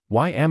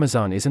Why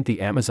Amazon isn't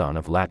the Amazon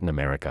of Latin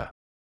America.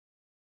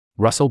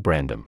 Russell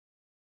Brandom.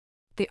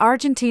 The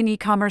Argentine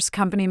e-commerce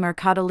company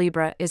Mercado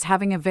Libre is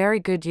having a very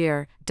good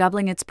year,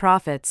 doubling its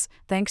profits,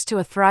 thanks to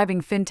a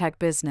thriving fintech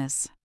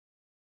business.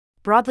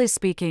 Broadly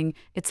speaking,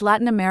 it's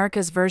Latin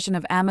America's version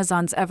of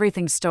Amazon's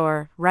everything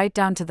store, right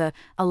down to the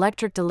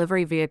electric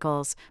delivery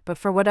vehicles, but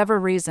for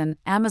whatever reason,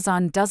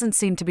 Amazon doesn't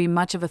seem to be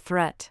much of a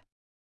threat.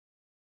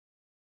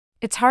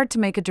 It's hard to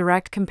make a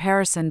direct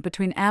comparison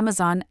between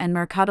Amazon and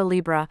Mercado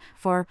Libre,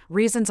 for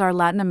reasons our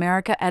Latin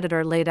America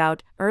editor laid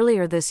out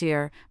earlier this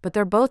year, but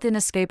they're both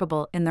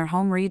inescapable in their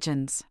home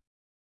regions.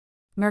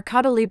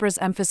 Mercado Libre's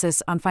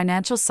emphasis on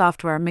financial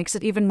software makes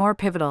it even more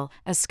pivotal.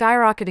 As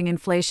skyrocketing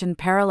inflation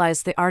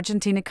paralyzed the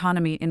Argentine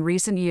economy in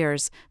recent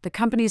years, the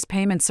company's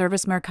payment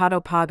service Mercado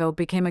Pago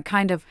became a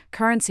kind of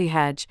currency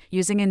hedge,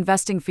 using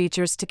investing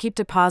features to keep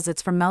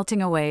deposits from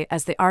melting away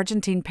as the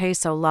Argentine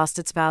peso lost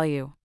its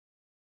value.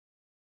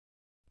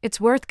 It's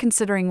worth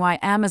considering why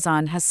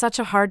Amazon has such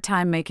a hard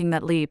time making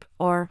that leap,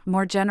 or,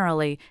 more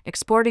generally,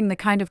 exporting the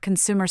kind of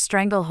consumer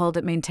stranglehold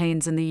it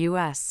maintains in the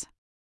US.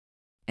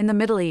 In the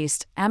Middle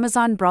East,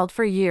 Amazon brawled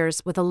for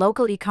years with a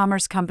local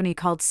e-commerce company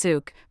called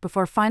Souq,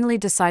 before finally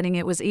deciding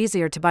it was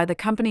easier to buy the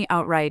company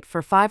outright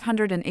for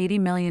 $580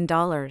 million.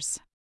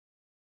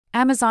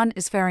 Amazon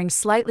is faring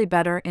slightly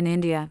in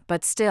India,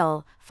 but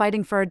still,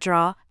 fighting for a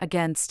draw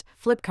against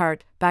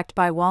Flipkart, backed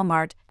by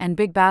Walmart, and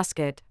Big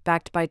Basket,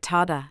 backed by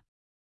Tata.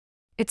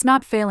 It's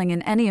not failing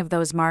in any of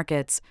those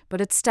markets,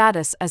 but its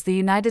status as the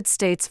United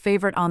States'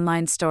 favorite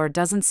online store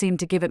doesn't seem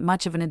to give it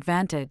much of an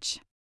advantage.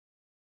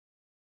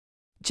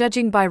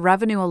 Judging by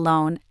revenue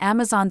alone,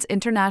 Amazon's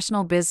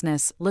international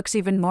business looks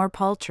even more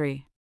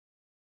paltry.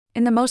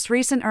 In the most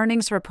recent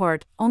earnings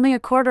report, only a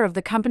quarter of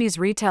the company's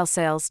retail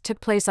sales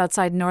took place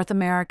outside North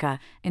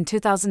America. In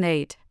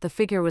 2008, the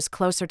figure was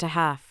closer to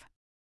half.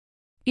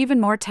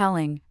 Even more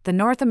telling, the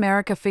North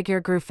America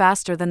figure grew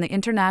faster than the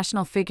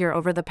international figure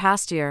over the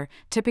past year,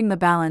 tipping the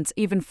balance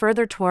even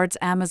further towards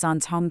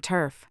Amazon's home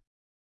turf.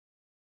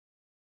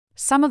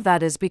 Some of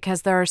that is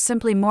because there are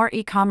simply more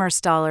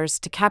e-commerce dollars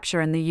to capture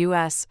in the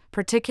US,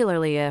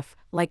 particularly if,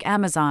 like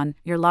Amazon,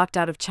 you're locked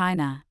out of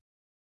China.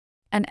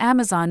 And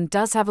Amazon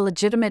does have a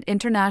legitimate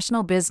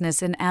international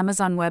business in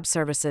Amazon Web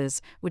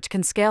Services, which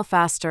can scale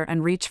faster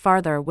and reach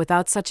farther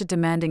without such a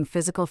demanding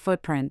physical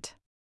footprint.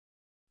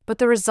 But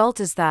the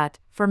result is that,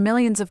 for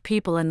millions of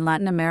people in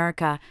Latin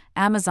America,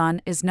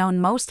 Amazon is known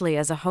mostly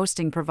as a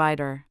hosting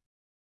provider.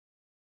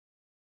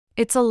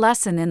 It's a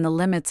lesson in the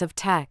limits of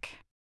tech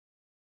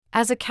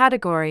as a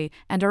category,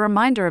 and a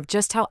reminder of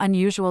just how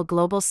unusual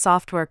global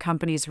software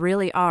companies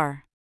really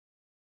are.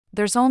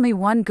 There's only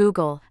one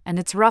Google, and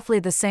it's roughly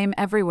the same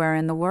everywhere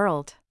in the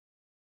world.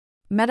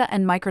 Meta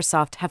and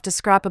Microsoft have to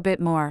scrap a bit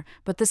more,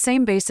 but the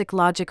same basic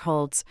logic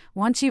holds.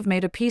 Once you've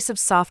made a piece of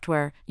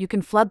software, you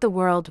can flood the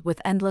world with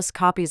endless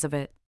copies of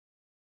it.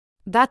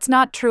 That's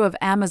not true of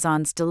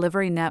Amazon's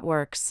delivery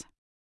networks.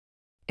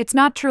 It's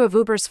not true of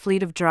Uber's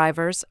fleet of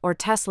drivers or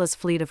Tesla's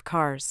fleet of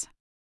cars.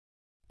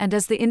 And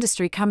as the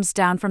industry comes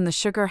down from the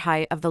sugar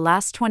high of the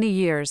last 20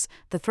 years,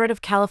 the threat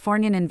of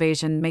Californian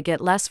invasion may get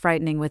less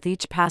frightening with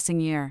each passing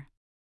year.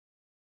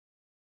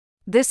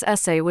 This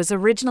essay was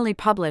originally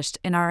published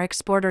in our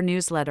Exporter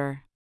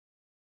newsletter.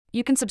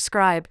 You can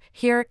subscribe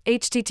here,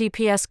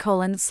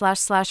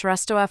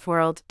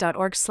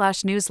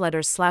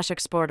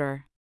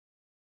 https://restofworld.org/newsletters/exporter.